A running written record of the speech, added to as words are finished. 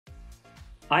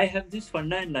I have this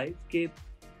funda in life कि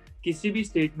किसी भी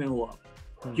state में हो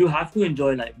आप, you have to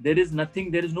enjoy life. There is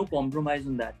no compromise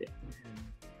on that.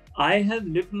 I have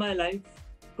lived my life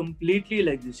completely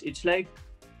like this. It's like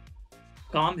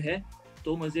काम है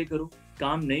तो मजे करो,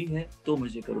 काम नहीं है तो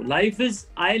मजे करो. Life is,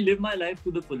 I live my life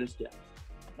to the fullest.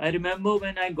 I remember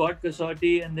when I got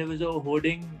Kasauti and there was a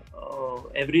hoarding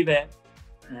everywhere,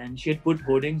 and she had put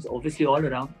hoardings obviously all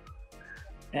around.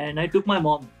 And I took my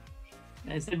mom.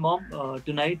 I said, Mom,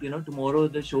 tonight, tomorrow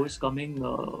the show is coming,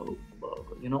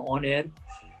 on air.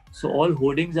 So all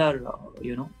hoardings are,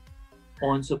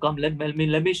 on. So come, let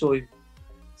me show you.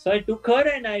 So I took her,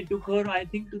 I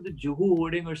think, to the Juhu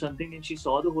hoarding or something, and she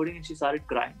saw the hoarding and she started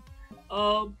crying.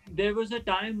 There was a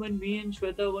time when me and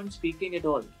Shweta weren't speaking at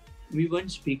all. We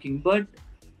weren't speaking, but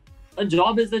a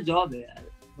job is a job.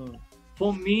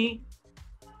 For me,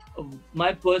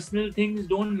 my personal things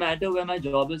don't matter where my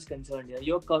job is concerned.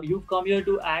 You've come here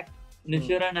to act, and if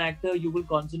you're an actor, you will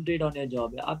concentrate on your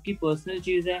job. आपकी personal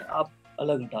चीजें आप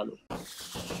अलग हटा लो.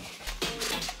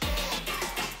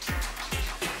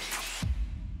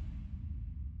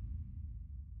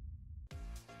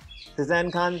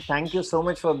 Cezanne Khan, thank you so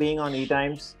much for being on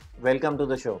ETimes. Welcome to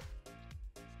the show.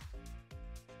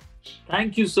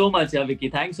 Thank you so much, Vicky.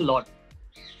 Thanks a lot.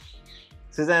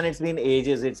 Cezanne, it's been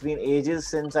ages. It's been ages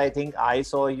since I think I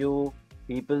saw you,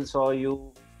 people saw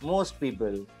you. Most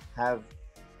people have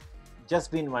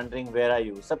just been wondering, where are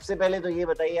you? सबसे पहले तो ये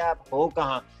बताइए आप हो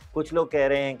कहाँ? कुछ लोग कह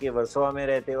रहे हैं कि वर्सोवा में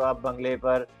रहते हो आप बंगले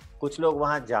पर. कुछ लोग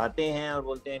वहाँ जाते हैं और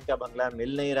बोलते हैं इनका बंगला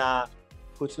मिल नहीं रहा.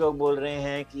 कुछ लोग बोल रहे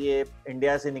हैं कि ये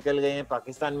इंडिया से निकल गए हैं,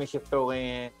 पाकिस्तान में शिफ्ट हो गए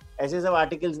हैं. ऐसे सब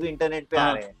आर्टिकल्स भी इंटरनेट पे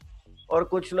आ रहे हैं. और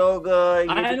कुछ लोग ये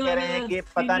भी कह रहे हैं कि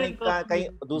पता नहीं कहीं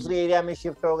दूसरी एरिया में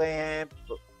शिफ्ट हो गए हैं,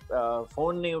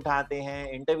 फोन नहीं उठाते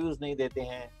हैं, इंटरव्यूज नहीं देते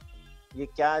हैं. ये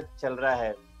क्या चल रहा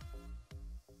है?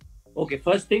 Okay,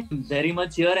 first thing, very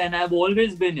much here and I've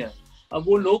always been here. अब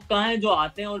वो लोग कहाँ हैं जो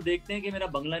आते हैं और देखते हैं कि मेरा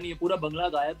बंगला नहीं है, पूरा बंगला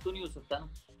गायब तो नहीं हो सकता ना.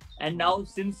 And now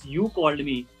since you called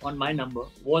me on my number,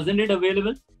 wasn't it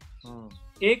available?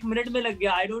 एक मिनट में लग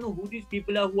गया. I don't know who these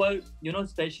people are who are,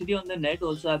 especially on the net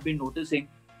also I've been noticing.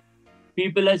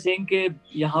 People are saying कि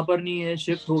यहाँ पर नहीं है,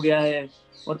 shift हो गया है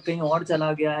और कहीं और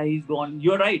चला गया है, he's gone.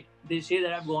 You're right. They say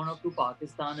that I've gone up to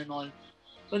Pakistan and all.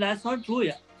 But that's not true,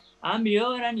 yeah. I'm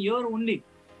here and here only.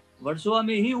 Versova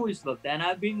में ही हूँ इस वक्त, and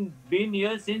I've been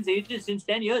here since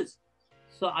 10 years.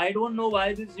 So I don't know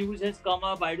why this news has come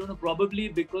up. I don't know, probably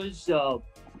because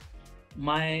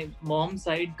my mom's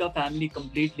side ka family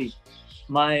completely,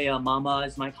 my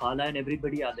mamas, my khala and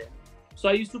everybody are there. So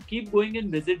I used to keep going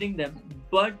and visiting them.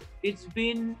 But it's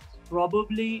been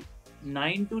probably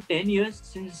 9 to 10 years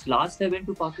since last I went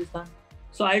to Pakistan.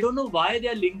 So I don't know why they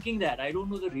are linking that. I don't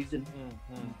know the reason.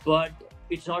 But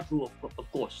it's not true,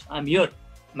 of course. I'm here.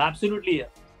 I'm absolutely here.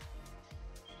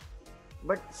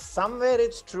 But somewhere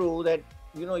it's true that,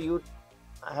 you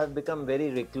have become very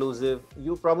reclusive.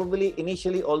 You probably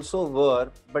initially also were,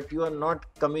 but you are not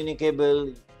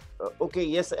communicable. Okay,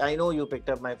 yes, I know you picked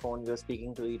up my phone. You're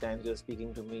speaking to ETimes. You're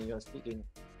speaking to me. You're speaking.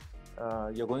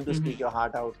 You're going to speak your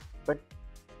heart out. But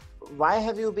why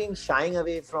have you been shying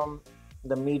away from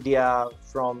the media,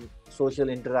 from social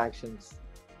interactions?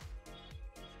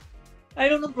 I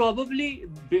don't know, probably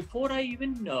before I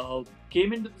even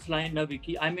came into this line,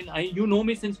 Vicky, I mean, you know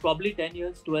me since probably 10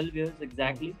 years, 12 years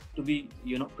exactly, to be,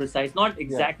 precise. Not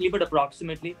exactly, but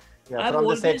approximately. Yeah, from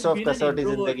the sets of Kasauti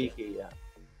Zindagi Kay, yeah.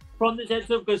 From the sets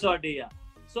of Kasauti, yeah.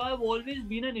 So I've always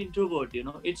been an introvert,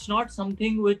 It's not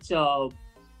something which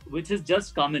has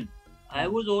just come in. I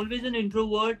was always an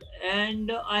introvert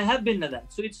and I have been like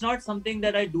that. So it's not something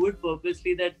that I do it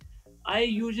purposely, that I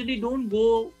usually don't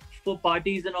go for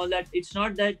parties and all that. It's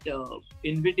not that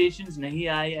invitations nahi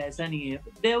aaye, aisa nahi hai.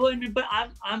 There were, but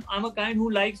I'm a kind who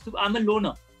likes to. I'm a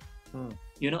loner.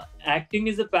 Acting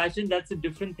is a passion. That's a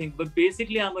different thing. But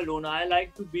basically, I'm a loner. I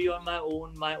like to be on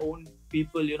my own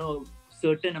people.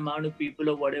 Certain amount of people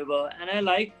or whatever, and I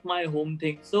like my home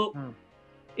thing. So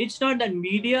it's not that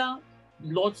media.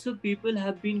 Lots of people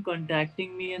have been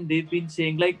contacting me, and they've been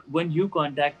saying, like when you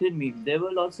contacted me, there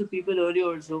were lots of people earlier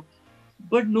also.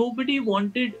 But nobody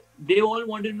wanted, they all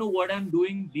wanted to know what I'm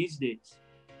doing these days.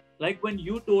 Like when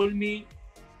you told me,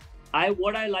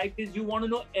 what I liked is you want to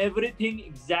know everything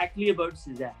exactly about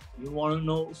Cezanne. You want to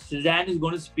know Cezanne is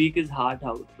going to speak his heart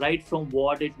out, right from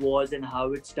what it was and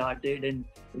how it started and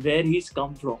where he's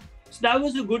come from. So that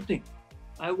was a good thing.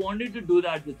 I wanted to do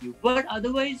that with you. But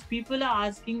otherwise, people are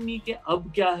asking me कि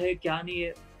अब क्या है, क्या नहीं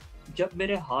है. जब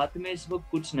मेरे हाथ में इस वक्त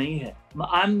कुछ नहीं है.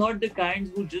 I'm not the kind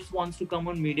who just wants to come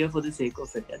on media for the sake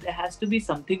of it. There has to be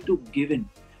something to give in.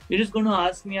 You're just going to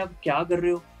ask me आप क्या कर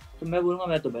रहे हो, तो मैं बोलूँगा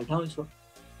मैं तो बैठा हूँ इस वक्त.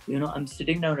 I'm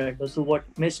sitting down right now. So what?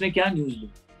 मैं इसमें क्या news दूँ?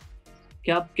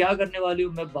 क्या करने वाली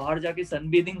हूँ? मैं बाहर जाके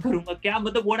sunbathing करूँगा? क्या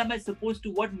मतलब? What am I supposed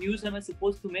to? What news am I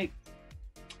supposed to make?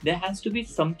 There has to be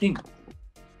something.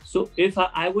 So if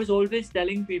I was always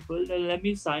telling people, let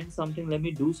me sign something, let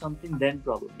me do something, then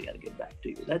probably I'll get back to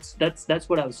you. That's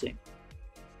what I was saying.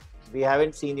 We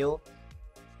haven't seen you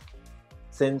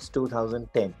since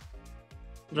 2010.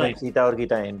 Right. When Sita or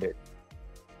Gita ended.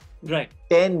 Right.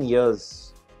 10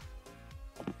 years.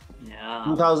 Yeah.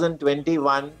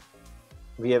 2021,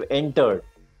 we have entered.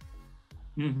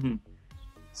 Mm-hmm.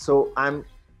 So I'm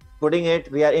putting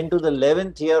it, we are into the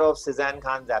 11th year of Cezanne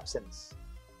Khan's absence.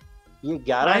 ये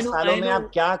 11 सालों में आप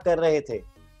क्या कर रहे थे?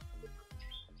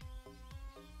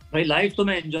 भाई life तो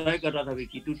मैं एंजॉय कर रहा था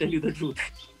Vicky, to tell you the truth.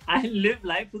 I live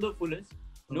life to the fullest.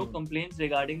 No complaints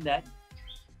regarding that.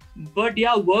 But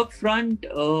yeah, work front,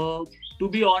 to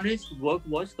be honest, work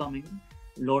was coming.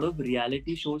 A lot of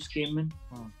reality shows came in.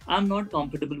 I'm not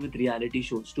comfortable with reality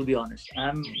shows, to be honest.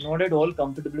 I'm not at all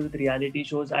comfortable with reality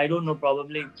shows. I don't know,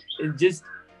 probably it's just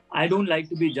I don't like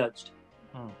to be judged.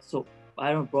 So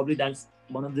I don't know, probably that's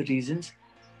one of the reasons.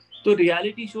 So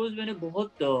reality shows मैंने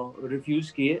बहुत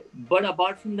refuse किए. But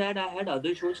apart from that, I had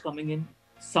other shows coming in.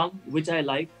 Some which I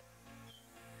liked,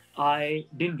 I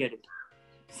didn't get it.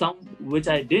 Some which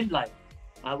I didn't like,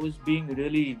 I was being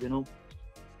really,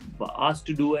 asked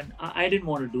to do, and I didn't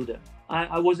want to do them.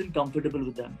 I wasn't comfortable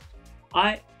with them.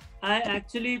 I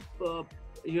actually,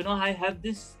 I have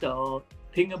this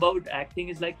thing about acting.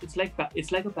 It's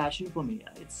like a passion for me.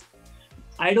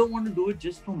 I don't want to do it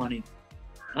just for money.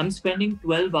 I'm spending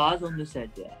 12 hours on the set.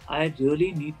 Yeah. I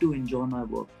really need to enjoy my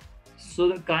work. So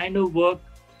the kind of work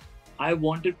I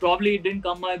wanted, probably it didn't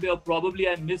come my way, or probably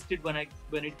I missed it when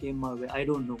it came my way. I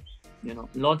don't know.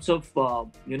 Lots of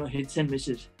hits and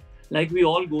misses, like we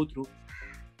all go through.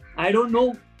 I don't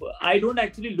know. I don't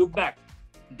actually look back.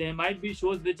 There might be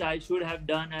shows which I should have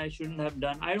done, I shouldn't have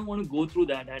done. I don't want to go through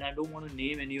that, and I don't want to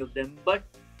name any of them. But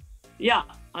yeah,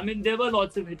 I mean, there were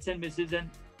lots of hits and misses, and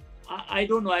I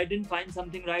don't know. I didn't find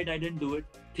something right. I didn't do it.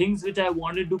 Things which I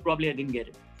wanted to, probably I didn't get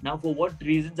it. Now, for what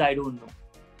reasons, I don't know.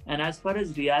 And as far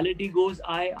as reality goes,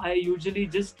 I usually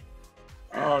just,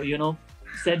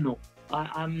 said no.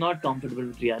 I'm not comfortable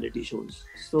with reality shows.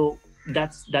 So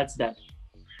that's that.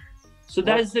 So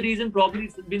that's the reason. Probably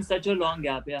it's been such a long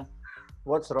gap. Yeah.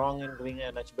 What's wrong in doing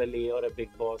a Nach Baliye or a Big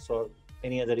Boss or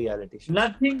any other reality show?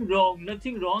 Nothing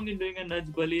wrong in doing a Nach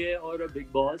Baliye or a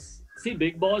Big Boss. See,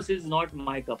 Big Boss is not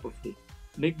my cup of tea.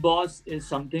 Big Boss is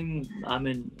something, I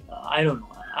mean, I don't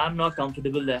know. I'm not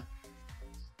comfortable there.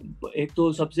 एक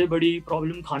तो सबसे बड़ी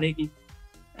problem खाने की,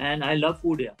 and I love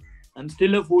food. Yeah, I'm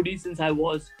still a foodie since I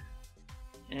was,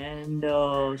 and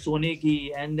सोने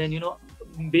की, and then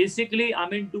basically, I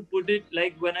mean, to put it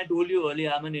like when I told you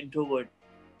earlier, I'm an introvert.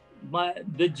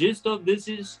 The gist of this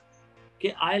is,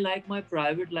 okay, I like my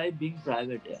private life being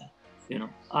private. Yeah,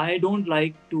 I don't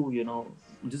like to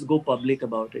just go public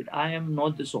about it. I am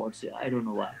not the sort. I don't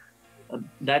know why.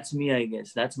 That's me, I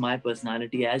guess. That's my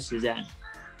personality as Cezanne.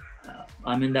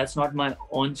 I mean, that's not my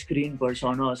on-screen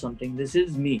persona or something. This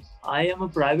is me. I am a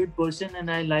private person,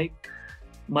 and I like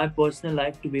my personal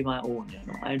life to be my own.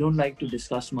 I don't like to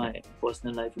discuss my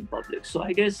personal life in public. So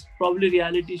I guess probably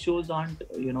reality shows aren't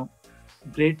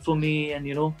great for me,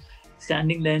 and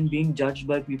standing there and being judged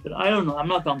by people. I don't know. I'm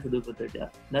not comfortable with it. Yeah,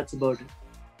 that's about it.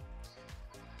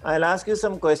 I'll ask you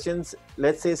some questions.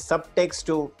 Let's say subtext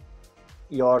to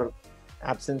your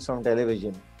absence from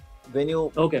television. When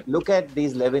you look at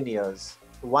these 11 years,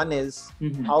 one is,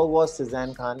 how was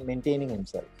Cezanne Khan maintaining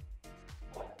himself?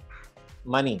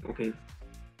 Money. Okay.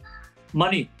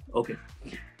 Money. Okay.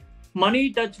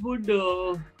 Money, touch wood,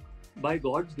 by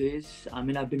God's grace, I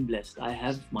mean, I've been blessed. I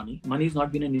have money. Money has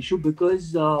not been an issue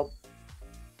because I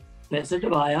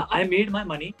made my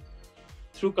money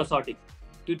through Kasauti,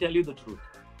 to tell you the truth.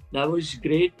 That was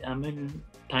great. I mean,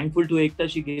 thankful to Ekta,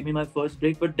 she gave me my first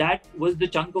break, but that was the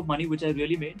chunk of money which I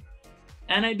really made.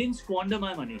 And I didn't squander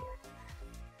my money.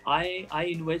 I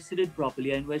invested it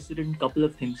properly. I invested in a couple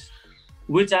of things,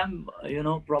 which I'm,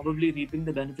 probably reaping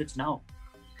the benefits now.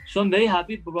 So I'm very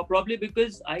happy, probably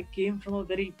because I came from a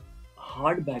very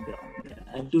hard background.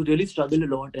 I had to really struggle a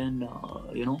lot, and,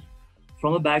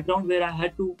 from a background where I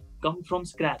had to come from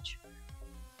scratch.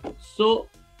 So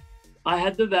I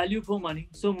had the value for money.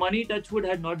 So money, touch wood,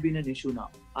 had not been an issue now.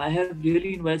 I have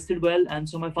really invested well, and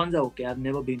so my funds are okay. I've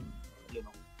never been,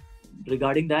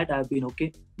 regarding that, I've been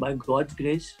okay. By God's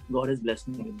grace, God has blessed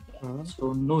me.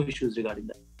 So no issues regarding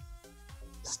that.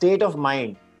 State of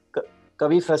mind.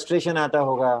 कभी frustration आता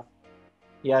होगा,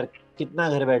 यार कितना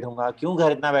घर बैठूंगा, क्यों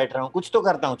घर इतना बैठ रहा हूँ, कुछ तो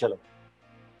करता हूँ, चलो.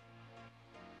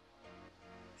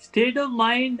 State of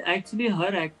mind actually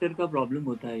her actor का problem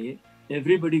होता है ये.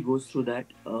 Everybody goes through that.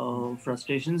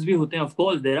 Frustrations भी होते हैं. Of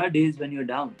course, there are days when you're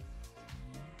down.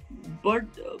 But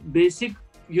basic,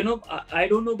 you know, I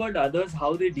don't know about others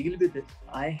how they deal with it.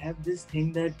 I have this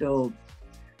thing that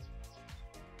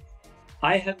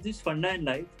I have this funda in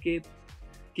life कि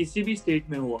किसी भी state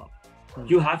में हो आप,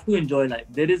 you have to enjoy life.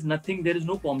 There is nothing, there is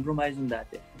no compromise in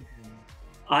that.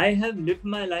 I have lived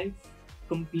my life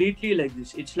completely like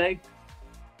this. It's like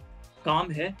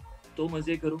काम है तो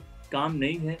मजे करो, काम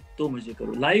नहीं है तो मजे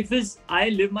करो. Life is, I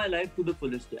live my life to the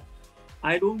fullest.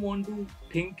 I don't want to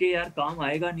think कि यार काम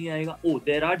आएगा नहीं आएगा. Oh,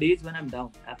 there are days when I'm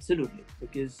down, absolutely,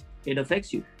 because it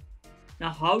affects you. Now,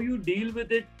 how you deal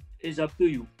with it is up to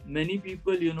you. Many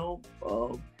people, you know,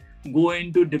 go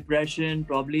into depression.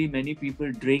 Probably many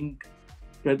people drink.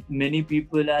 Many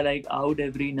people are like out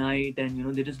every night, and you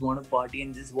know they just want to party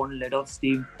and just want to let off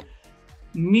steam.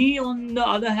 Me, on the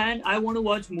other hand, I want to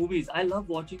watch movies. I love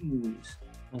watching movies.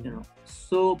 You know,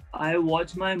 so I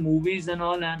watch my movies and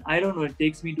all, and I don't know, it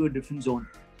takes me to a different zone,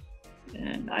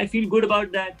 and I feel good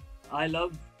about that. I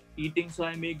love eating, so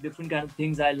I make different kind of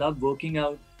things. I love working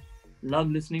out, love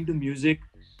listening to music.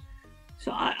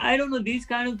 So I don't know, these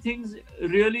kind of things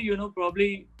really, you know,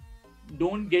 probably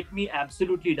don't get me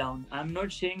absolutely down. I'm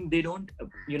not saying they don't,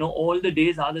 you know, all the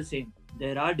days are the same.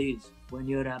 There are days when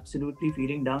you're absolutely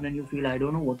feeling down and you feel, I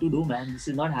don't know what to do, man. This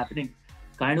is not happening.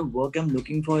 Kind of work I'm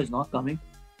looking for is not coming.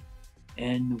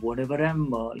 And whatever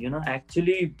I'm, you know,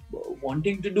 actually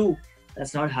wanting to do,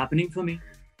 that's not happening for me.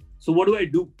 So what do I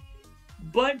do?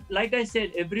 But like I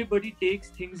said, everybody takes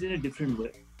things in a different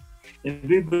way.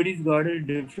 Everybody's got a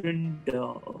different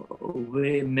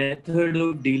method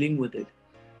of dealing with it.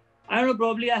 I don't know,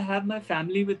 probably I have my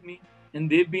family with me and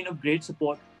they've been of great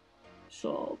support.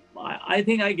 So I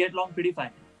think I get along pretty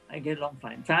fine. I get along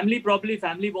fine. Family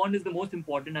bond is the most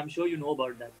important. I'm sure you know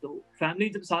about that. So family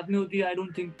जब साथ में होती है, I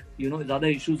don't think, you know, ज़्यादा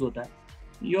issues होता है.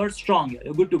 You're strong,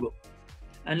 you're good to go.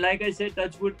 And like I said,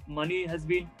 touch wood, money has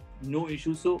been no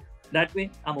issue. So that way,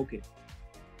 I'm okay.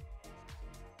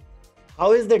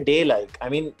 How is the day like? I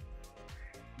mean,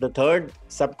 the third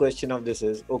sub question of this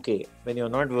is, okay, when you're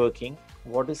not working,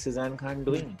 what is Cezanne Khan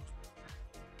doing?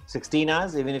 16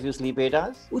 hours, even if you sleep 8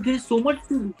 hours? Oh, there's so much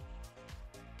to do.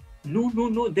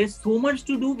 No. There's so much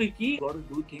to do, Vicky. Got to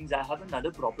do things. I have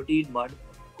another property in Mud.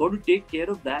 Got to take care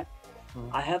of that.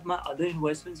 I have my other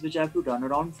investments which I have to run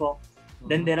around for.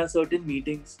 Then there are certain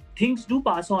meetings. Things do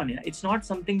pass on. Yeah? It's not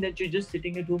something that you're just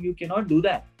sitting at home. You cannot do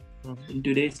that in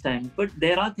today's time. But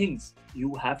there are things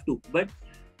you have to. But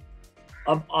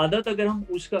अब आदत अगर हम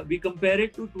उसका we compare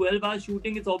it to 12 hours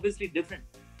shooting, it's obviously different.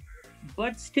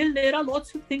 But still there are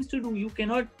lots of things to do. You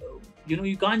cannot, you know,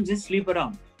 you can't just sleep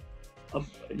around.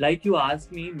 Like you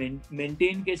asked me,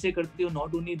 maintain कैसे करती हो?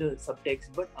 Not only the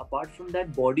subtext, but apart from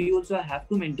that, body also I have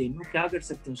to maintain. मैं क्या कर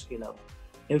सकते हैं उसके अलावा?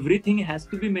 Everything has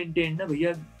to be maintained, ना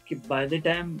भैया. By the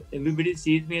time everybody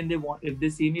sees me and they want, if they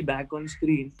see me back on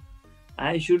screen,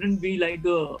 I shouldn't be like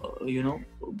a, you know,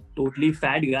 totally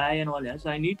fat guy and all that. So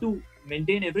I need to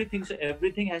maintain everything. So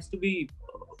everything has to be,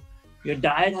 your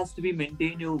diet has to be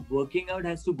maintained, your working out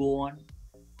has to go on.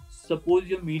 Suppose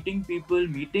you're meeting people,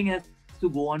 meeting has to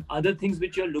go on. Other things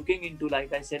which you're looking into,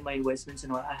 like I said, my investments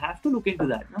and all, I have to look into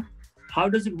that. No? How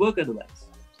does it work otherwise?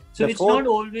 So it's not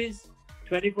always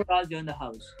 24 hours you're in the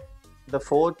house. The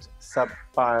fourth sub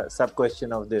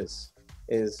question of this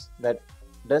is that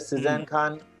does Cezanne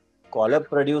Khan call up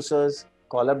producers,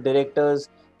 call up directors,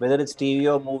 whether it's TV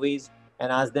or movies,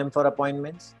 and ask them for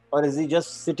appointments? Or is he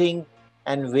just sitting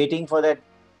and waiting for that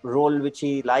role which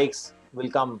he likes will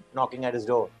come knocking at his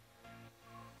door?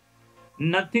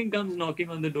 Nothing comes knocking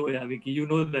on the door, yeah, Vicky. You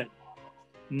know that.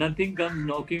 Nothing comes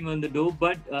knocking on the door,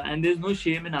 but and there's no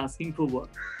shame in asking for work.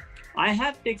 I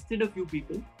have texted a few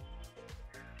people,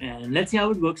 and let's see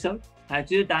how it works out.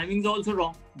 Actually, the timing's also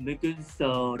wrong because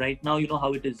right now, you know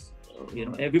how it is. You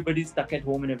know, everybody's stuck at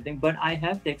home and everything. But I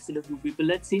have texted a few people.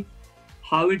 Let's see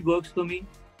how it works for me.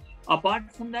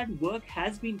 Apart from that, work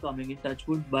has been coming in. Touch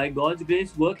wood, by God's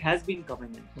grace, work has been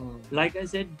coming in. Like I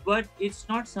said, but it's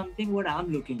not something what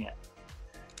I'm looking at.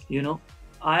 You know,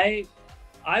 I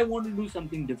want to do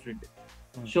something different.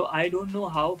 So I don't know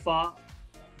how far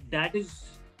that is,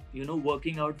 you know,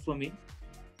 working out for me.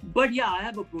 But yeah, I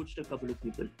have approached a couple of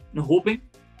people, hoping.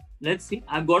 Let's see.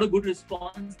 I've got a good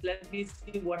response. Let me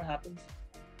see what happens.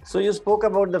 So you spoke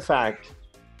about the fact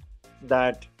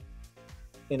that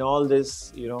in all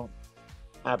this, you know,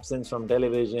 absence from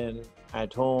television,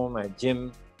 at home, at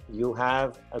gym, you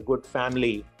have a good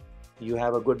family. You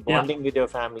have a good bonding with your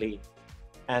family.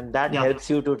 And that helps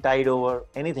you to tide over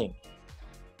anything.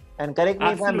 And correct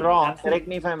me if I'm wrong. Correct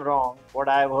me if I'm wrong. What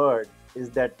I've heard is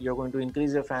that you're going to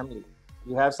increase your family.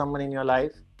 You have someone in your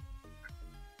life.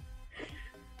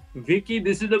 Vicky,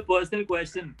 this is a personal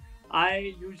question.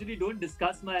 I usually don't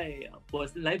discuss my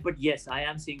personal life, but yes, I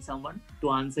am seeing someone. To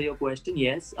answer your question,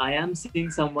 yes, I am seeing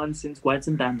someone since quite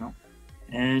some time now.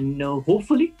 And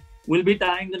hopefully, we'll be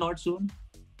tying the knot soon.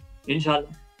 Inshallah.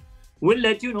 We'll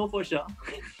let you know for sure.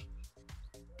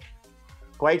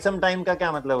 Quite some time का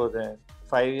क्या मतलब होता है?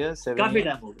 5 years, 7 काफी years?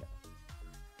 Time हो गया.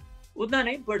 उतना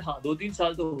नहीं, but हाँ, 2-3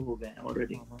 साल तो हो गए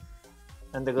already.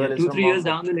 And the girl is 2-3 from years Bombay?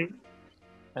 down the lane.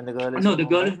 And the girl is No, from the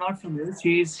girl Bombay? is not from here.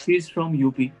 She's from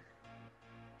UP.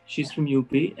 She's from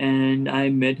UP, and I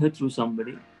met her through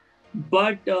somebody.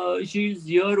 But she's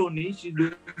here only. She's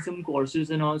doing some courses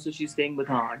and also she's staying with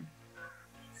her aunt.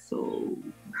 So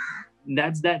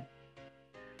that's that.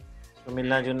 तो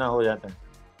मिलना जुलना हो जाता है.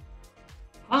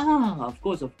 Of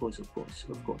course.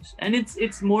 And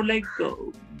it's more like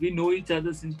we know each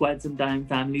other since quite some time.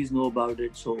 Families know about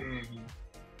it, so.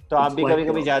 तो आप भी quite,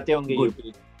 कभी-कभी जाते होंगे good.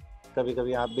 यूपी.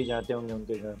 कभी-कभी आप भी जाते होंगे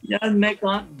उनके घर. यार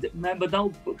मैं बताऊं,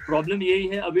 प्रॉब्लम यही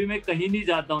है, अभी मैं कहीं नहीं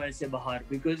जाता हूँ ऐसे बाहर,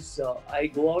 because I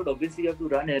go out, obviously have to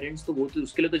run errands, तो वो तो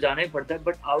उसके लिए तो जाना ही पड़ता है,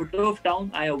 but out of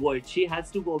town I avoid. She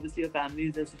has to go, obviously her family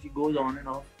is there, so she goes on end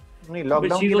of. नहीं,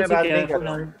 लॉकडाउन की मैं बात नहीं कर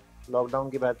रहा हूँ. लॉकडाउन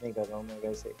की बात नहीं कर रहा हूँ मैं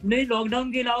वैसे. नहीं,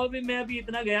 लॉकडाउन के अलावा भी मैं अभी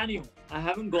इतना गया नहीं हूँ. I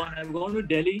haven't gone. I have gone to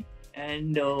Delhi,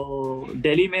 and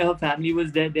Delhi mein her family was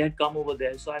there. They had come over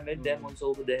there, so I met them also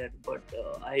over there, but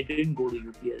I didn't go to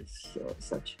UP as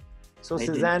such. So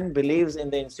Cezanne believes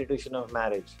in the institution of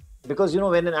marriage, because you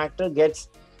know, when an actor gets,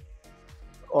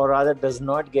 or rather does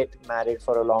not get married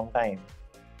for a long time,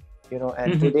 you know,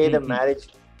 and today the marriage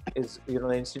is, you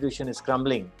know, the institution is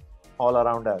crumbling all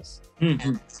around us.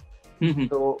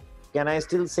 So can I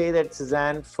still say that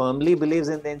Cezanne firmly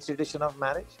believes in the institution of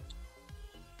marriage?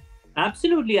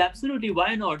 Absolutely.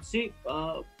 Why not? See,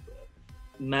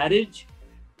 marriage,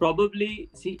 probably,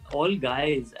 see, all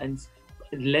guys, and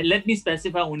let me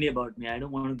specify only about me. I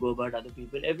don't want to go about other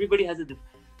people. Everybody has a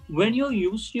different. When you're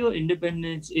used to your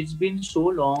independence, it's been so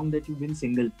long that you've been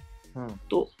single.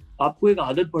 तो आपको एक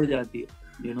आदत पड़ जाती है.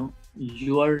 You know,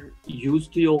 you are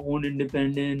used to your own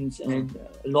independence and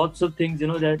lots of things, you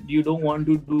know, that you don't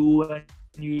want to do,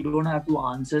 and you don't have to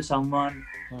answer someone.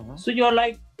 So you're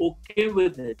like okay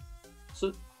with it. So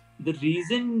the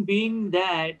reason being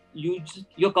that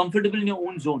you're comfortable in your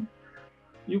own zone.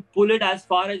 You pull it as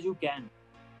far as you can.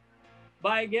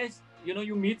 But I guess, you know,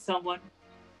 you meet someone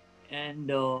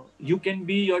and you can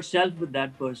be yourself with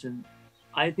that person.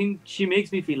 I think she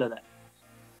makes me feel like that.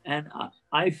 And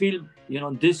I feel, you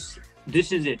know, this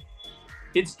is it.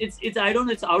 It's I don't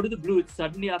know, it's out of the blue. It's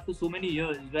suddenly after so many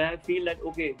years where I feel that,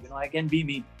 okay, you know, I can be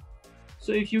me.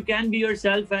 So if you can be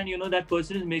yourself and, you know, that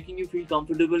person is making you feel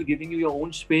comfortable, giving you your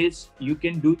own space, you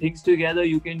can do things together,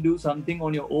 you can do something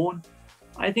on your own,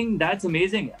 I think that's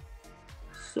amazing.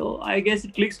 So I guess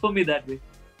it clicks for me that way.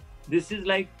 This is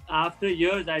like after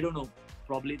years, I don't know,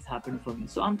 probably it's happened for me.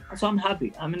 So I'm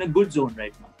happy. I'm in a good zone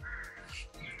right now.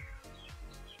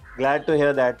 Glad to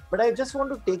hear that. But I just want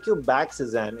to take you back,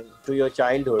 Cezanne, to your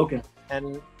childhood. Okay.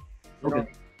 And you know,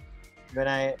 when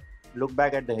I look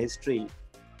back at the history,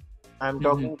 I'm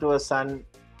talking to a son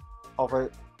of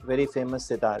a very famous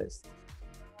sitarist.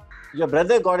 Your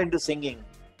brother got into singing,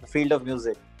 the field of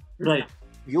music. Right.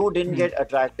 You didn't get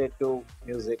attracted to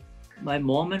music. My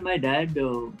mom and my dad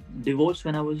divorced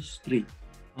when I was 3.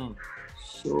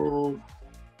 So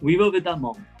we were with our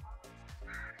mom.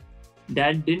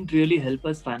 Dad didn't really help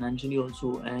us financially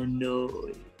also, and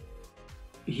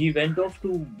he went off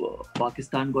to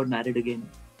Pakistan, got married again.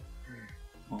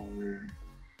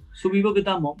 So we were with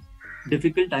our mom.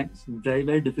 Difficult times,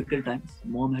 very difficult times.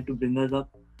 Mom had to bring us up.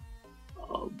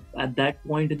 At that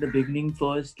point in the beginning,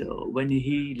 first when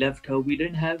he left her, we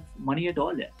didn't have money at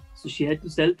all yet. So she had to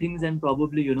sell things, and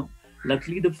probably, you know,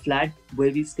 luckily the flat where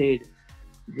we stayed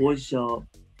was,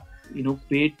 you know,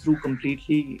 paid through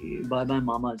completely by my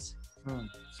mamas.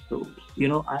 So, you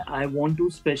know, I want to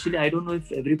especially, I don't know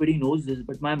if everybody knows this,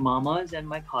 but my mamas and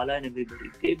my khala and everybody,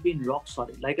 they've been rock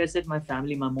solid. Like I said, my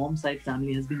family, my mom's side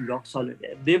family has been rock solid.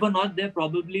 If they were not there,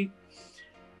 probably,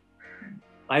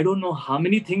 I don't know how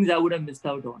many things I would have missed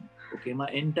out on. Okay, my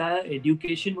entire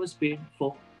education was paid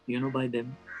for, you know, by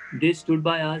them. They stood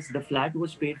by us. The flat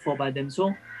was paid for by them.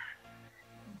 So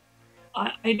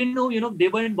I didn't know, you know, they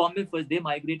were in Bombay first. They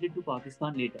migrated to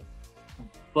Pakistan later.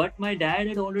 But my dad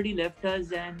had already left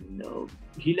us, and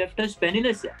he left us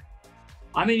penniless.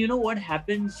 I mean, you know what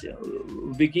happens,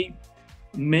 Vicky?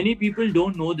 Many people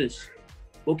don't know this.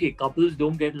 Okay, couples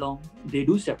don't get along, they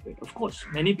do separate. Of course,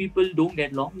 many people don't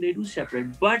get along, they do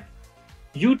separate. But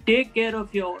you take care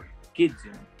of your kids,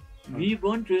 you know. we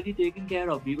weren't really taken care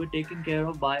of. We were taken care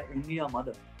of by only our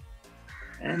mother.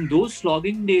 And those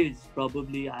slogging days,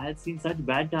 probably, I had seen such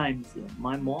bad times.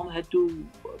 My mom had to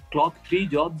clock 3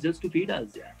 jobs just to feed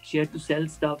us. Yeah. She had to sell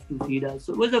stuff to feed us.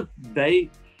 So it was a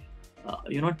very,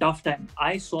 tough time.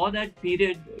 I saw that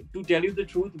period. To tell you the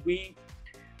truth,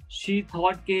 she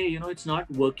thought, it's not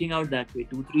working out that way.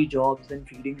 2-3 jobs and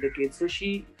feeding the kids. So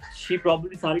she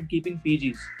probably started keeping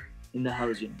PGs in the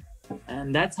house,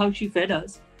 and that's how she fed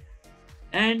us.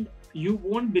 And you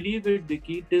won't believe it,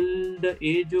 Vicky, till the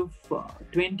age of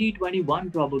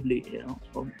 2021 probably,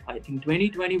 I think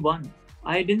 2021,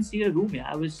 I didn't see a room.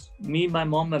 Yeah, me, my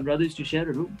mom, my brother used to share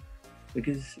a room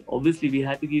because obviously we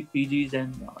had to keep PGs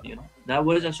and, that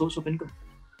was a source of income.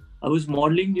 I was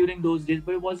modeling during those days,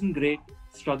 but it wasn't great.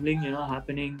 Struggling,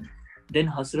 happening. Then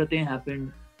Hasratein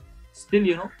happened.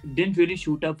 Still, didn't really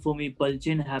shoot up for me.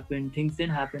 Palchin happened. Things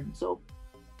didn't happen. So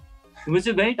it was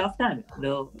a very tough time,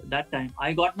 that time.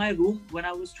 I got my room when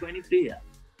I was 23. Yeah.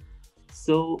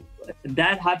 So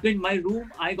that happened.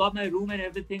 I got my room and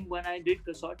everything when I did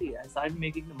Kasauti. I started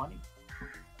making the money.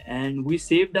 And we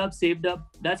saved up.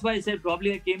 That's why I said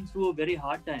probably I came through a very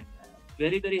hard time.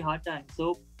 Very, very hard time.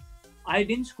 So I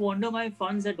didn't squander my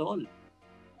funds at all.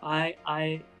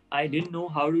 I didn't know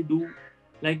how to do.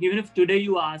 Like, even if today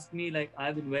you ask me, like,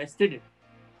 I've invested it.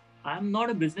 I'm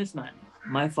not a businessman.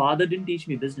 My father didn't teach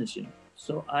me business,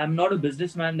 So I'm not a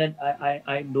businessman that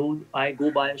I know I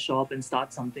go buy a shop and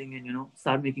start something and,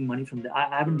 start making money from there.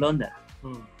 I haven't learned that.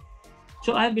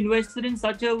 So I've invested in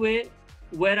such a way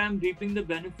where I'm reaping the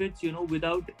benefits,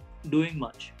 without doing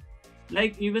much.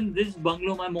 Like even this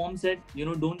bungalow, my mom said,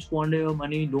 don't squander your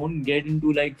money. Don't get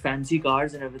into like fancy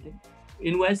cars and everything.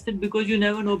 Invest it because you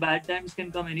never know, bad times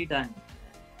can come anytime.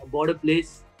 I bought a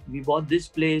place. We bought this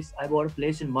place. I bought a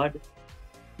place in mud.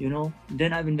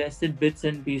 Then I've invested bits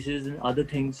and pieces and other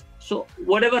things. So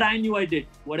whatever I knew I did,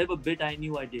 whatever bit I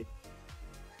knew I did.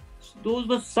 So those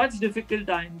were such difficult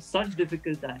times.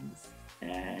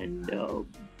 And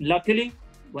luckily,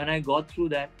 when I got through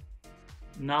that,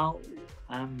 now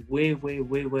I'm way, way,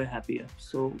 way, way happier.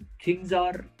 So things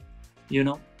are,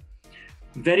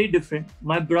 very different.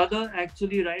 My brother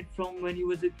actually, right from when he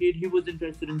was a kid, he was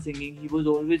interested in singing. He was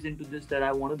always into this, that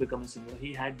I want to become a singer.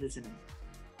 He had this in him.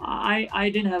 I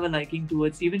didn't have a liking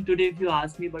towards, even today if you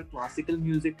ask me about classical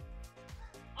music,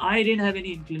 I didn't have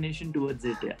any inclination towards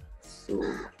it. Yeah. So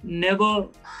never,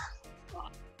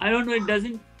 I don't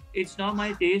know, it's not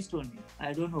my taste only.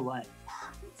 I don't know why.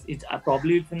 It's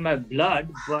probably it's in my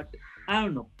blood, but I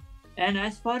don't know. And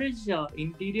as far as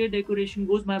interior decoration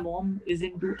goes, my mom is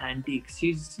into antiques.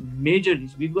 She's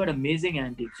majorly, we've got amazing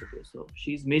antiques. Okay, so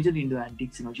she's majorly into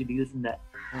antiques, she deals in that.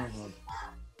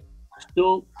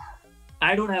 So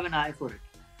I don't have an eye for it.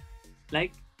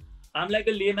 Like, I'm like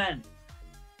a layman.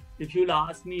 If you'll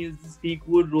ask me, is this teak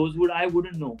wood, rosewood, I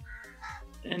wouldn't know.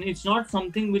 And it's not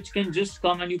something which can just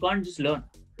come and you can't just learn.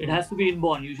 It has to be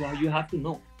inborn. You have to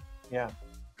know. Yeah.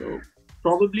 So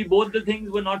probably both the things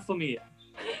were not for me.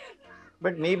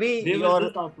 But maybe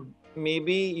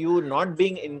you not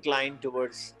being inclined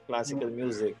towards classical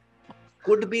music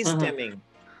could be stemming.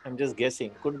 I'm just guessing.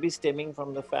 Could be stemming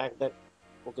from the fact that,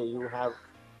 okay, you have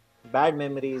bad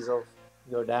memories of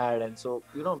your dad, and so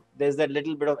there's that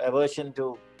little bit of aversion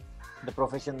to the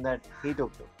profession that he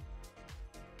took to.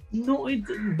 No, it's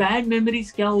bad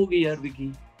memories. क्या हो गई यार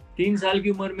विकी? 3 साल की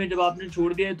उम्र में जब आपने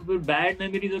छोड़ दिया तो फिर bad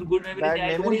memories और good memories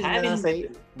I don't have any.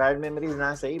 Bad memories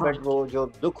ना सही, but वो जो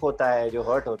दुख होता है, जो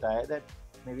hurt होता है, that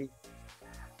maybe.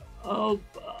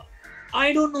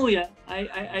 I don't know, yeah.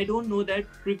 I don't know that.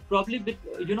 Probably, but,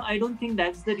 I don't think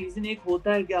that's the reason. एक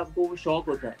होता है कि आपको वो शौक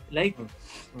होता है. Like,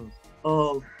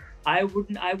 I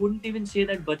wouldn't even say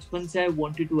that बचपन से I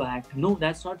wanted to act. No,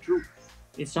 that's not true.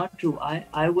 It's not true.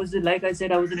 I was, like I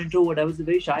said, I was an introvert. I was a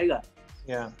very shy guy.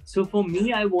 Yeah. So for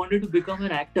me, I wanted to become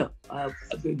an actor.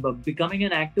 Becoming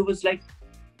an actor was like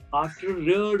after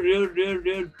real,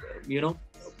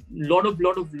 lot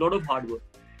of hard work.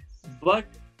 But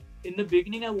in the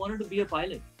beginning, I wanted to be a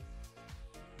pilot.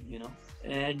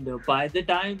 And by the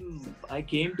time I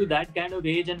came to that kind of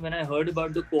age, and when I heard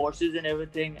about the courses and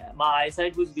everything, my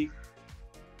eyesight was weak.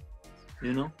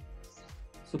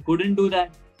 So couldn't do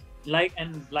that. Like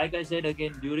I said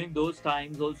again, during those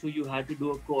times also you had to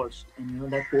do a course,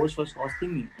 and that course was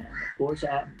costing me. And of course,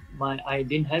 I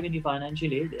didn't have any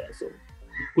financial aid there, so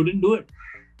couldn't do it.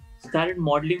 Started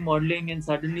modeling, and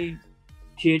suddenly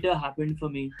theatre happened for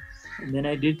me. And then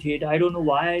I did theatre. I don't know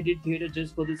why I did theatre,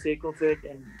 just for the sake of it,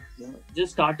 and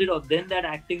just started off. Then that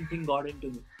acting thing got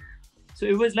into me. So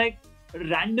it was like a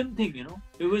random thing,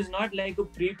 It was not like a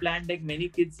pre-planned, like many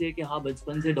kids say कि हाँ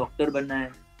बचपन से doctor बनना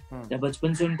है, या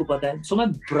बचपन से उनको पता है. So my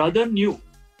brother knew.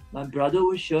 My brother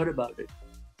was sure about it.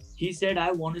 He said,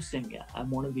 I want to sing. Yeah, I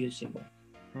want to be a singer.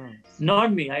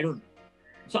 Not me. I don't.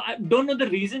 So I don't know the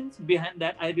reasons behind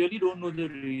that. I really don't know the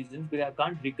reasons, because I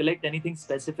can't recollect anything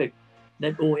specific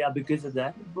that, oh yeah, because of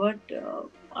that. But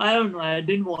I don't know. I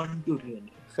didn't want to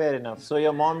really. Fair enough. So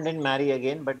your mom didn't marry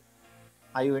again, but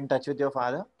are you in touch with your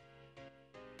father?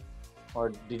 Or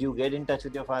did you get in touch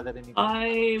with your father anytime?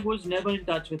 I was never in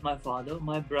touch with my father.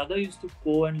 My brother used to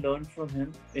go and learn from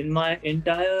him. In my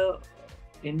entire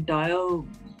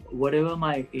whatever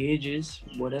my age is,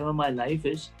 whatever my life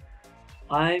is,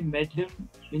 I met him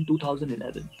in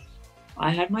 2011. I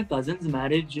had my cousin's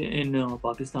marriage in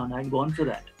Pakistan. I'd gone for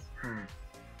that.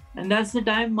 And that's the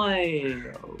time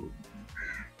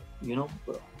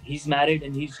he's married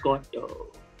and he's got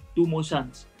 2 more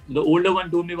sons. The older one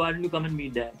told me, why don't you come and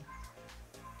meet dad?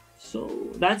 So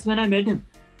that's when I met him.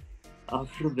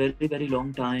 After a very, very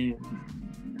long time.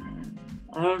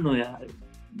 I don't know, yeah.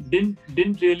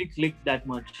 Didn't really click that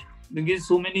much. Because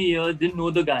so many years, didn't know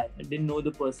the guy. I didn't know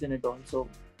the person at all. So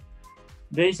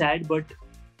very sad. But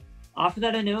after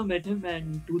that, I never met him.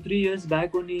 And 2-3 years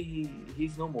back only,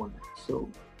 he's no more. So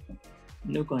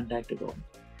no contact at all.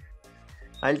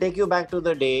 I'll take you back to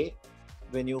the day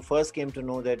when you first came to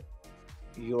know that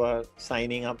you are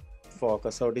signing up for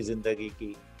Kasauti Zindagi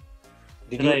Kay.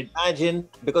 Did you imagine,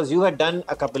 because you had done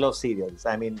a couple of serials,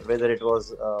 I mean, whether it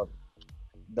was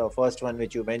the first one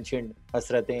which you mentioned,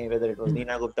 Hasratein, whether it was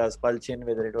Neena Gupta's Palchin,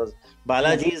 whether it was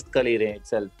Balaji's Kalire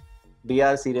itself,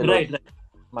 BR serial.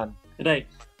 Right.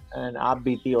 And Aap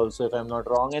Beeti also, if I'm not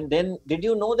wrong. And then, did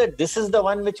you know that this is the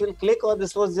one which will click, or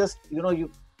this was just,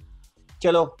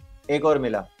 chalo, ek aur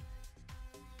mila?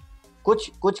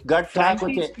 कुछ gut था,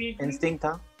 कुछ instinct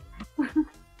था?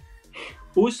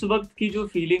 उस वक्त की जो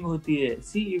feeling होती है,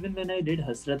 see, even when I did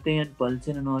Hasratein and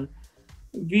Palchin and all,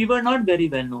 we were not very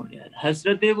well known. Yeah.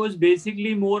 Hasratein was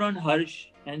basically more on Harsh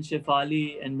and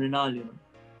Shefali and Mrinal,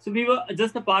 So we were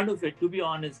just a part of it, to be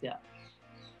honest. Yeah.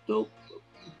 So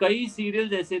कई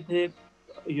serials ऐसे थे,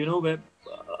 where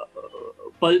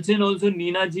Palchin also,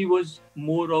 Neena ji was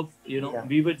more of,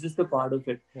 we were just a part of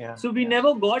it. Yeah. So we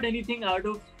never got anything out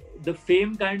of the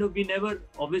fame, kind of. We never,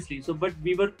 obviously. So, but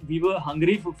we were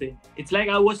hungry for fame. It's like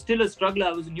I was still a struggler.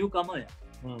 I was a newcomer.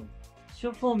 Yeah.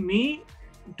 So for me,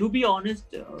 to be honest,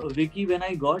 Vicky, when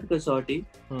I got Kasauti,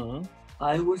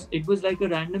 it was like a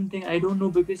random thing. I don't know,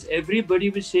 because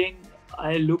everybody was saying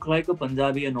I look like a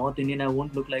Punjabi, a North Indian. I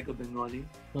won't look like a Bengali.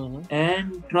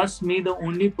 And trust me, the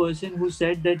only person who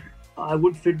said that I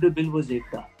would fit the bill was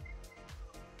Ekta.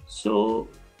 So,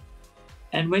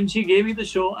 and when she gave me the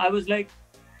show, I was like,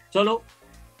 chalo,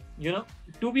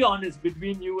 to be honest,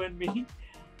 between you and me,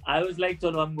 I was like,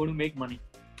 chalo, I'm going to make money.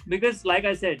 Because like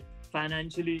I said,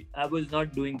 financially, I was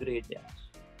not doing great. Yeah.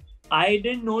 I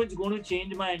didn't know it's going to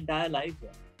change my entire life.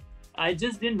 Yeah. I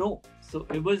just didn't know. So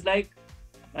it was like,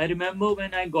 I remember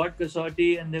when I got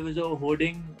Kasauti and there was a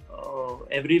hoarding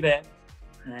everywhere.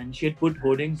 And she had put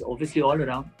hoardings obviously all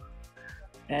around.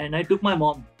 And I took my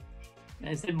mom.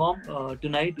 I said, Mom,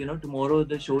 tonight, tomorrow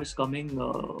the show is coming,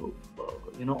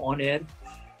 on air.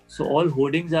 So all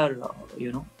hoardings are,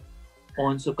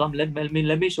 on. So come, let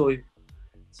me show you.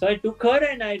 So I took her,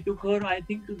 I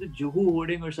think, to the Juhu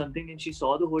hoarding or something, and she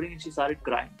saw the hoarding and she started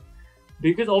crying.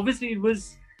 Because obviously it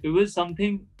was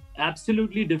something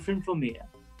absolutely different for me.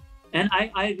 And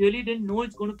I really didn't know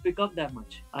it's going to pick up that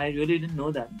much. I really didn't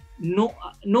know that.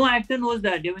 No actor knows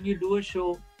that. Yeah, when you do a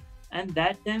show, and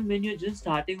that time when you're just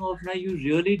starting off now, you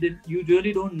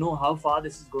really don't know how far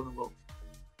this is going to go.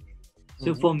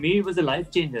 So for me, it was a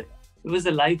life changer.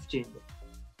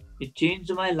 It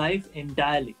changed my life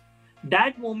entirely.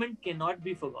 That moment cannot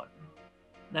be forgotten.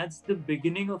 That's the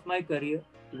beginning of my career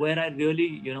where I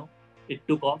really, it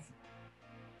took off.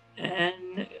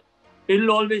 And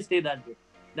it'll always stay that way.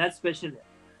 That's special.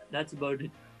 That's about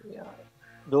it. Yeah.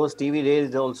 Those TV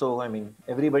days also, I mean,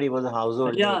 everybody was a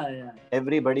household name. Yeah.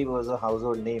 Everybody was a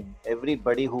household name.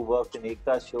 Everybody who worked in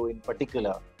Ekta's show in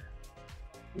particular.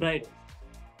 Right.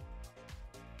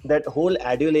 That whole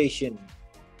adulation,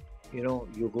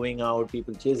 you going out,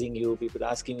 people chasing you, people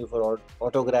asking you for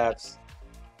autographs.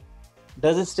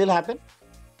 Does it still happen?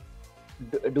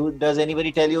 Does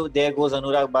anybody tell you, there goes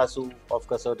Anurag Basu of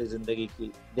Kasauti Zindagi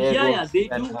Kay? There goes they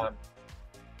Cezanne do. Khan.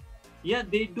 Yeah,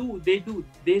 they do.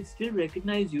 They still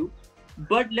recognize you.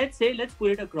 But let's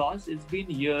put it across. It's been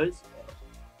years.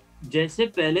 जैसे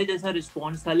पहले जैसा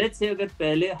response था, let's say अगर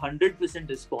पहले 100%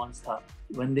 response था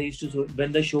when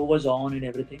the show was on and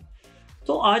everything.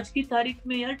 तो आज की तारीख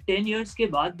में यार 10 years के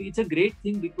बाद भी it's a great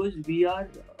thing, because we are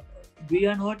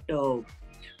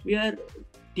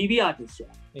TV artists.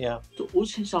 Yeah. So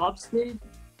उस हिसाब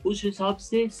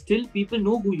से still people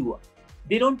know who you are.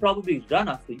 They don't probably run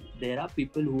after you. There are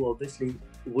people who obviously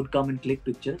would come and click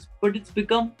pictures, but it's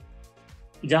become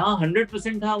जहाँ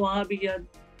 100% था वहाँ भी यार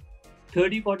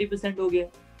 30-40% हो गया.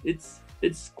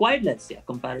 It's quite less, yeah,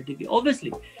 comparatively.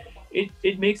 Obviously,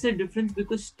 it makes a difference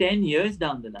because 10 years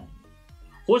down the line,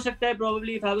 हो सकता है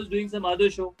probably if I was doing some other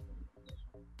show,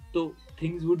 so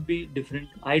things would be different.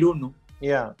 I don't know.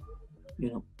 Yeah. You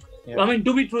know, Yeah. I mean,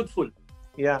 to be truthful.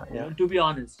 Yeah. You know, to be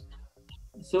honest.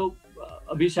 So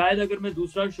अभी शायद अगर मैं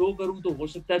दूसरा show करूं तो हो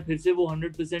सकता है फिर से वो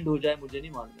 100% हो जाए, मुझे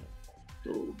नहीं मालूम.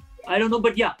 तो I don't know,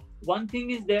 but yeah, one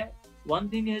thing is there. One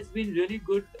thing has been really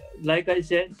good. Like I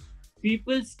said,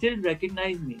 people still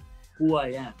recognize me, who I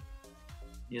am.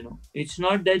 You know, it's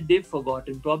not that they've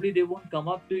forgotten. Probably they won't come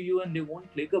up to you and they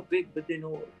won't click a pic, but they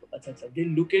know.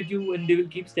 They'll look at you and they will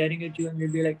keep staring at you and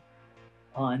they'll be like,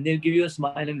 and they'll give you a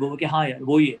smile and go, okay, हाँ यार,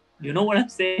 वो ही है. You know what I'm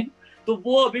saying? तो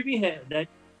वो अभी भी है that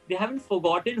they haven't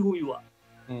forgotten who you are.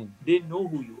 They know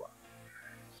who you are.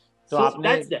 So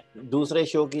आपने दूसरे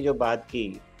शो की जो बात की,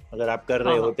 अगर आप कर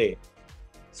रहे होते,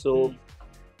 so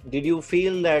did you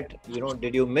feel that, you know,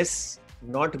 did you miss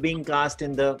not being cast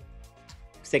in the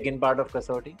second part of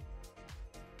Kasauti?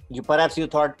 You perhaps you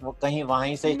thought कहीं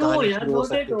वहीं से कहानी शुरू हो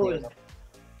सकती थी.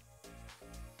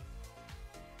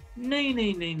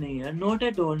 नहीं यार, not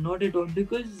at all,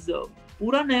 because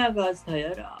पूरा नया कास्ट था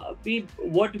यार. अभी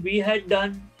what we had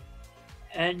done,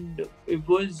 and it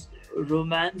was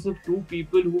romance of two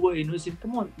people who were innocent.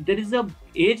 Come on, there is a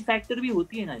age factor भी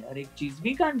होती है ना यार, एक चीज.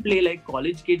 We can't play like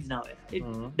college kids now.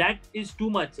 That is too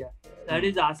much. Yeah. That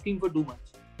is asking for too much.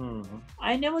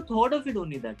 I never thought of it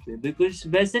only that way because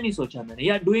वैसे नहीं सोचा मैंने.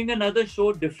 Yeah, doing another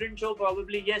show, different show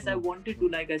probably. Yes, I wanted to,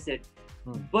 like I said,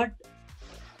 but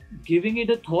giving it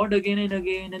a thought again and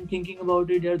again and thinking about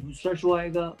it, यार दूसरा show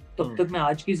आएगा, तब तक मैं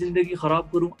आज की जिंदगी खराब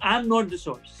करूँ. I'm not the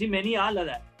sort. See, many are like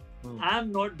that.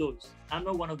 I'm not those. I'm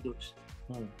not one of those.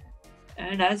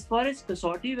 And as far as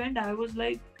Kasauti went, I was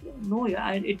like, no,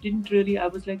 yeah, it didn't really. I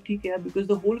was like, ठीक है, because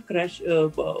the whole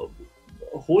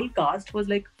cast was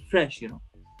like fresh, you know.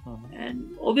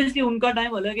 And obviously, उनका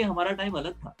time अलग है, हमारा time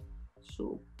अलग था.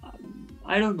 So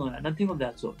I don't know, nothing of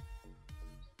that sort.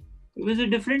 It was a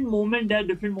different moment,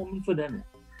 different moment for them.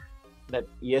 That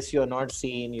yes, you're not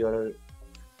seen, you're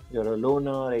a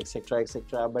loner, etc.,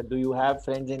 etc. But do you have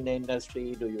friends in the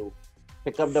industry? Do you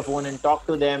pick up the phone and talk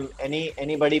to them?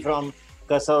 Anybody from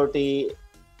Kasauti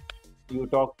you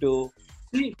talk to?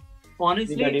 See,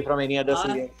 honestly, anybody from any other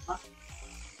serial?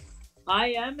 I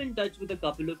am in touch with a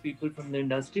couple of people from the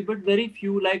industry, but very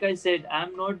few. Like I said,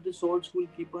 I'm not the sort who will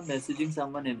keep on messaging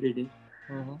someone every day.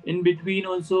 In between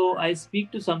also, I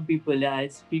speak to some people. Yeah, I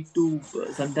speak to,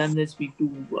 sometimes I speak to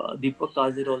Deepak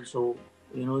Kazir also.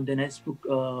 You know, then I spoke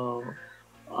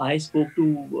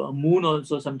to Moon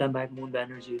also sometime back, Moon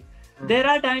Banerjee. There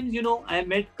are times, you know, I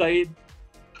met Kaid,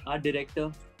 our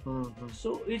director.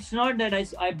 So it's not that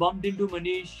I bumped into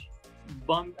Manish,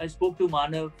 I spoke to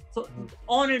Manav. So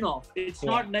on and off. It's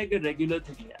not like a regular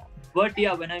thing. Yeah. But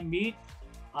yeah, when I meet,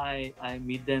 I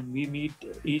meet them. We meet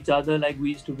each other like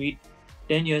we used to meet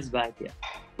 10 years back. Yeah.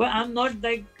 But I'm not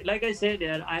like I said,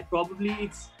 yeah, I probably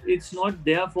it's not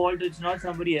their fault. It's not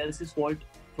somebody else's fault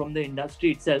from the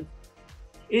industry itself.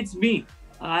 It's me.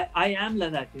 I am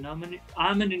like that, you know.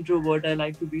 I'm an introvert. I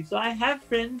like to be. So I have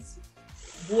friends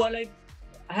who are like,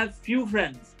 I have few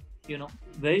friends, you know,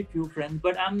 very few friends.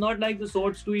 But I'm not like the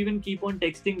sorts to even keep on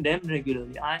texting them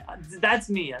regularly. That's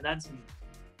me. Yeah, that's me.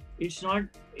 It's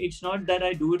not that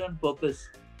I do it on purpose.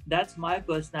 That's my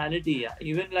personality. Yeah.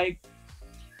 Even like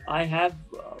I have,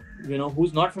 you know,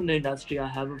 who's not from the industry. I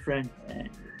have a friend, and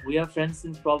we are friends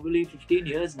since probably 15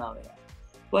 years now. Yeah.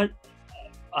 But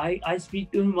I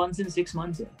speak to him once in 6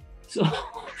 months. Yeah.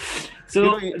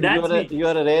 So that's me. You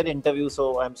are a rare interview,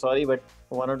 so I'm sorry, but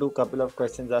one or two couple of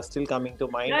questions are still coming to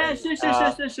mind. Yeah,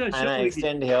 sure. And I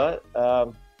extend here.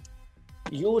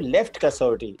 You left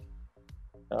Kasauti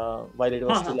while it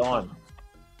was still on.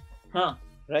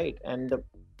 Right? And the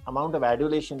amount of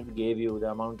adulation it gave you,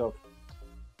 the amount of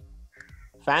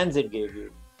fans it gave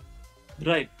you.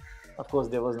 Right. Of course,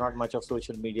 there was not much of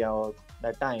social media or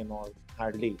that time, or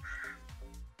hardly.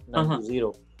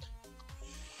 Zero.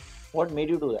 What made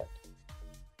you do that?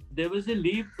 There was a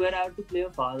leap where I had to play a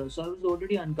father, so I was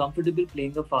already uncomfortable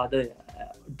playing a father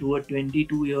to a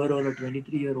 22-year or a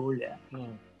 23-year-old. Yeah.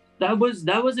 That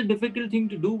was a difficult thing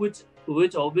to do,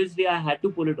 which obviously I had to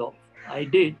pull it off. I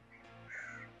did,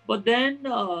 but then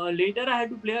later I had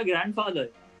to play a grandfather.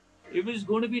 It was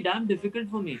going to be damn difficult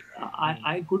for me.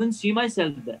 I couldn't see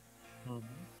myself there.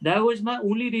 That was my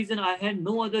only reason. I had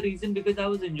no other reason because I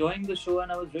was enjoying the show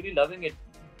and I was really loving it.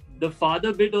 the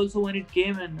father bit also, when it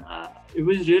came, and it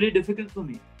was really difficult for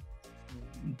me.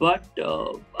 But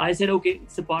I said, okay,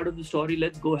 it's a part of the story,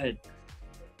 let's go ahead.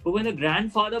 But when the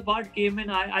grandfather part came in,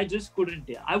 I just couldn't.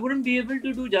 Yeah. I wouldn't be able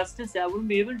to do justice. I wouldn't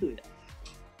be able to.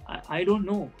 Yeah. I don't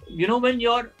know. You know, when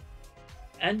you're...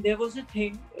 And there was a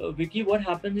thing, Vicky, what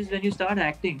happens is when you start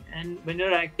acting, and when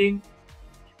you're acting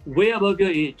way above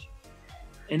your age,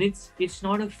 and it's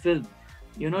not a film.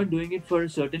 You're not doing it for a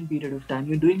certain period of time.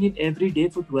 You're doing it every day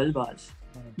for 12 hours.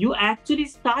 You actually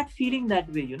start feeling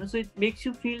that way, you know. So it makes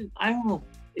you feel, I don't know,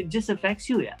 it just affects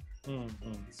you, yeah.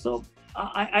 So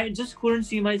I just couldn't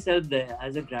see myself there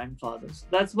as a grandfather. So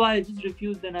that's why I just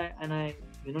refused, and I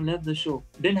left the show.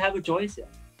 Didn't have a choice, yeah.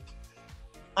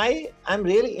 I'm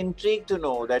really intrigued to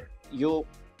know that you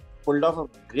pulled off a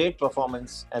great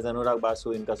performance as Anurag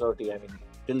Basu in Kasauti. I mean,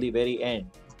 till the very end,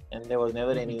 and there was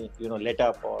never any let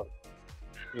up or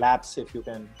lapse, if you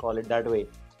can call it that way.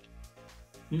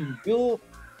 You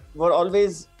were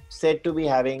always said to be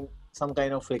having some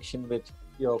kind of friction with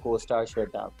your co-star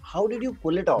Shweta. How did you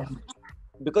pull it off?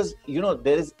 Because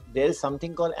there is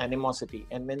something called animosity,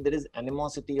 and when there is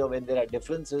animosity or when there are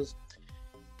differences,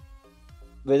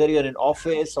 whether you're in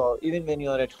office or even when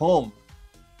you're at home,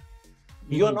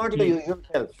 you're not your usual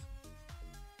self.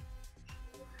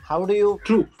 How do you...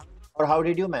 True. Or how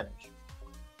did you manage?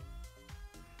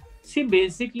 See,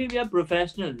 basically, we are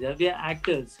professionals. Yeah? We are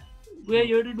actors. We are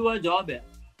here to do our job. Yeah?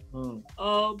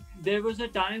 There was a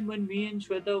time when me and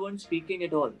Shweta weren't speaking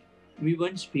at all. We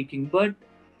weren't speaking. But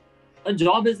a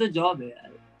job is a job.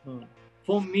 Yeah?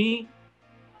 For me,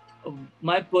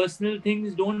 my personal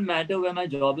things don't matter where my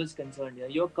job is concerned. Yeah?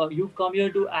 You've come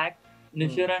here to act. And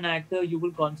if you're an actor, you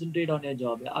will concentrate on your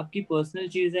job. Yeah? Aapki personal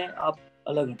cheez hai, aap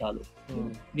alag hata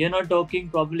lo. We are not talking,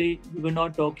 probably we were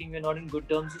not talking, we're not in good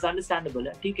terms. It's understandable.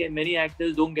 Yeah? Okay, many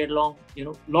actors don't get along.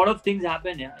 A lot of things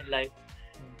happen in life.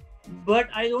 But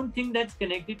I don't think that's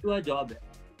connected to our job.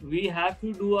 Yeah? We have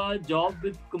to do our job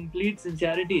with complete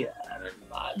sincerity. Yeah?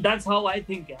 That's how I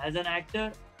think. As an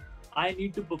actor, I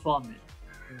need to perform it.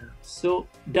 So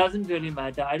doesn't really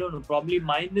matter. I don't know. Probably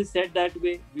mind is set that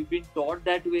way. We've been taught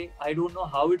that way. I don't know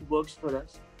how it works for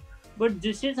us. But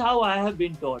this is how I have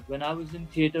been taught. When I was in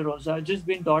theatre also, I've just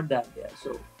been taught that. Yeah.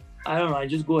 So I don't know. I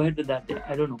just go ahead with that. Yeah.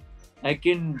 I don't know.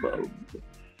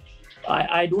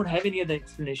 I don't have any other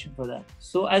explanation for that.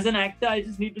 So as an actor, I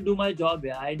just need to do my job.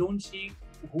 Yeah. I don't see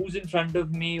who's in front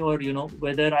of me, or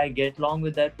whether I get along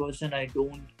with that person. I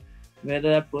don't. Whether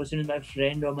that person is my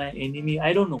friend or my enemy,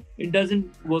 I don't know. It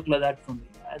doesn't work like that for me.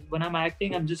 When I'm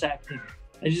acting, I'm just acting.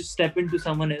 I just step into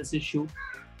someone else's shoe,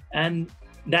 and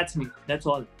that's me. That's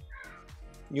all.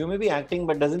 You may be acting,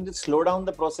 but doesn't it slow down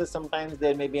the process sometimes?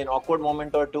 There may be an awkward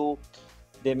moment or two.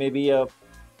 There may be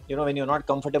when you're not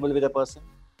comfortable with a person.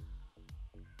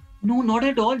 No, not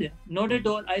at all. Yeah. Not at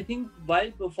all. I think while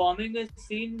performing a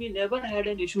scene, we never had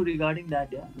an issue regarding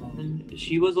that. Yeah. And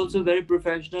she was also very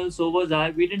professional. So was I.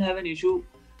 We didn't have an issue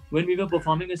when we were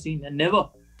performing a scene. And never,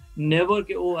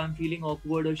 oh, I'm feeling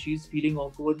awkward or she's feeling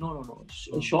awkward. No.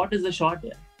 A shot is a shot.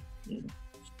 Yeah.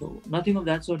 So nothing of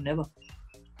that sort. Never.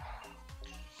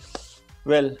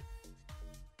 Well,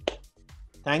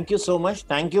 thank you so much.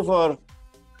 Thank you for,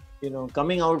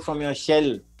 coming out from your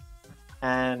shell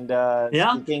and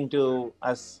speaking to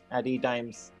us at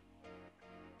ETimes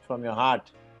from your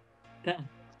heart.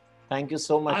 Thank you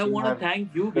so much. I want to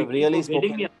thank you for really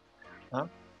getting me.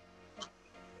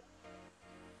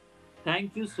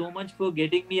 Thank you so much for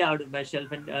getting me out of my shell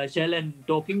and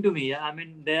talking to me. Yeah? I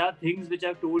mean, there are things which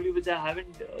I've told you which I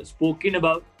haven't spoken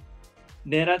about.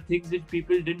 There are things which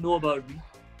people didn't know about me.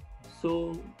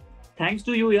 So, thanks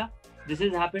to you. Yeah, this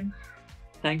has happened.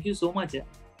 Thank you so much. Yeah.